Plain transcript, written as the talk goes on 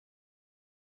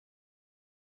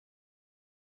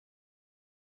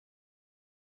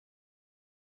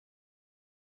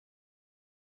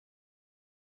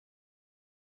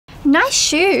Nice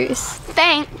shoes.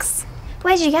 Thanks.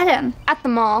 Where'd you get them? At the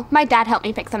mall. My dad helped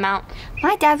me pick them out.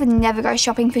 My dad would never go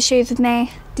shopping for shoes with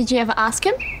me. Did you ever ask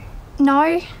him?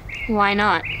 No. Why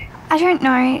not? I don't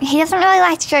know. He doesn't really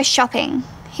like to go shopping.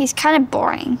 He's kind of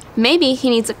boring. Maybe he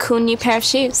needs a cool new pair of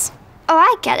shoes. Oh,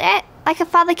 I get it. Like a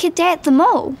father-kid day at the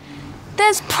mall.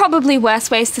 There's probably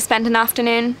worse ways to spend an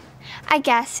afternoon. I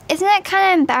guess. Isn't it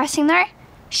kind of embarrassing though?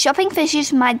 Shopping for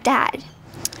shoes with my dad.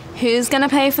 Who's gonna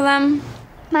pay for them?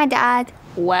 My dad.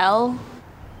 Well,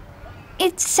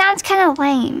 It sounds kind of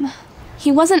lame.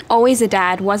 he wasn't always a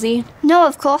dad, was he? No,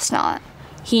 of course not.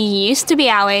 He used to be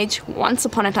our age once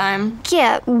upon a time.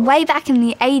 Yeah, way back in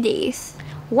the 80s.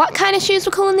 What kind of shoes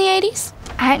were cool in the 80s?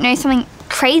 I don't know, something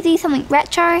crazy, something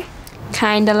retro?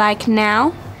 Kinda like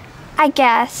now. I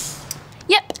guess.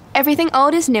 Yep, everything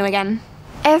old is new again.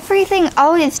 Everything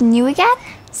old is new again?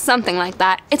 Something like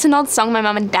that. It's an old song my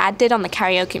mum and dad did on the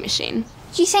karaoke machine.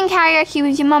 You sing karaoke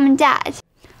with your mum and dad?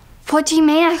 What do you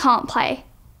mean I can't play?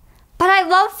 But I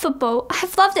love football.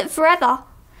 I've loved it forever.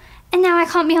 And now I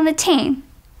can't be on the team.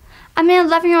 I'm an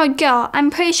 11-year-old girl.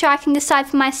 I'm pretty sure I can decide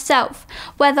for myself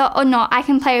whether or not I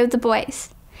can play with the boys.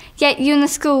 Yet you and the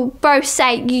school both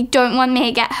say you don't want me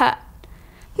to get hurt.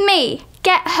 Me?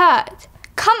 Get hurt?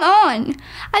 Come on.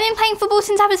 I've been playing football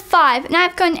since I was 5 and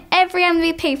I've gotten every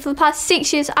MVP for the past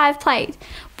 6 years I've played.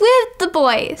 With the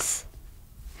boys.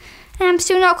 And I'm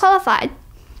still not qualified.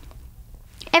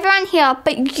 Everyone here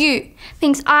but you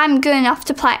thinks I'm good enough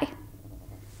to play.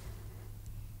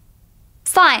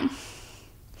 Fine.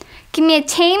 Give me a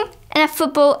team and a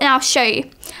football and I'll show you.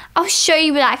 I'll show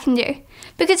you what I can do.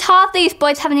 Because half these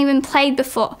boys haven't even played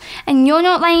before and you're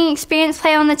not letting an experienced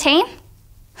player on the team?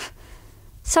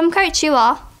 Some coach you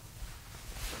are.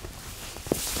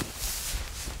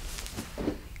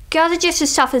 Girls are just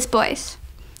as tough as boys.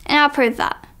 And I'll prove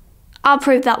that. I'll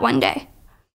prove that one day.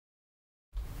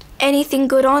 Anything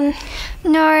good on?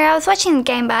 No, I was watching the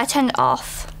game but I turned it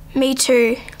off. Me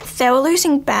too. They were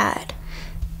losing bad.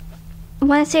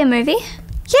 Want to see a movie?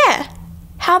 Yeah.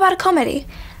 How about a comedy?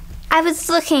 I was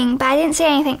looking but I didn't see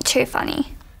anything too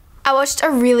funny. I watched a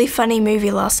really funny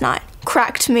movie last night.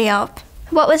 Cracked me up.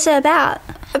 What was it about?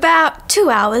 About 2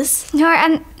 hours.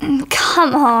 No,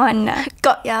 come on.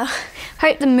 Got ya.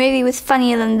 Hope the movie was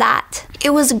funnier than that. It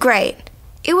was great.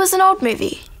 It was an old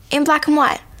movie, in black and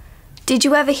white. Did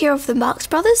you ever hear of the Marx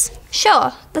Brothers?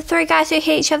 Sure, the 3 guys who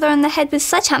hit each other on the head with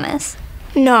sledgehammers.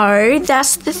 No,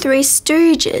 that's the Three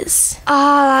Stooges.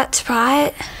 Oh, that's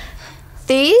right.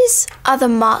 These are the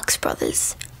Marx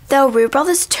Brothers. They were real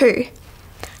brothers too.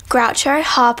 Groucho,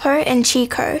 Harpo and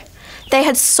Chico. They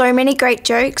had so many great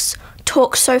jokes,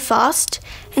 talked so fast,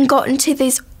 and got into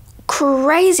these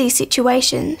crazy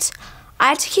situations. I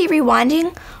had to keep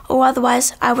rewinding, or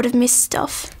otherwise I would have missed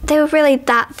stuff. They were really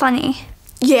that funny.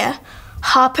 Yeah,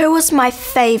 Harpo was my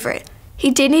favourite.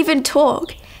 He didn't even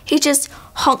talk. He just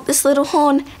honked this little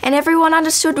horn and everyone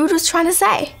understood what he was trying to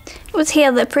say. Was he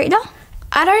a lip reader?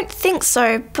 I don't think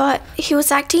so, but he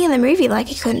was acting in the movie like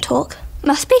he couldn't talk.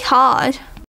 Must be hard.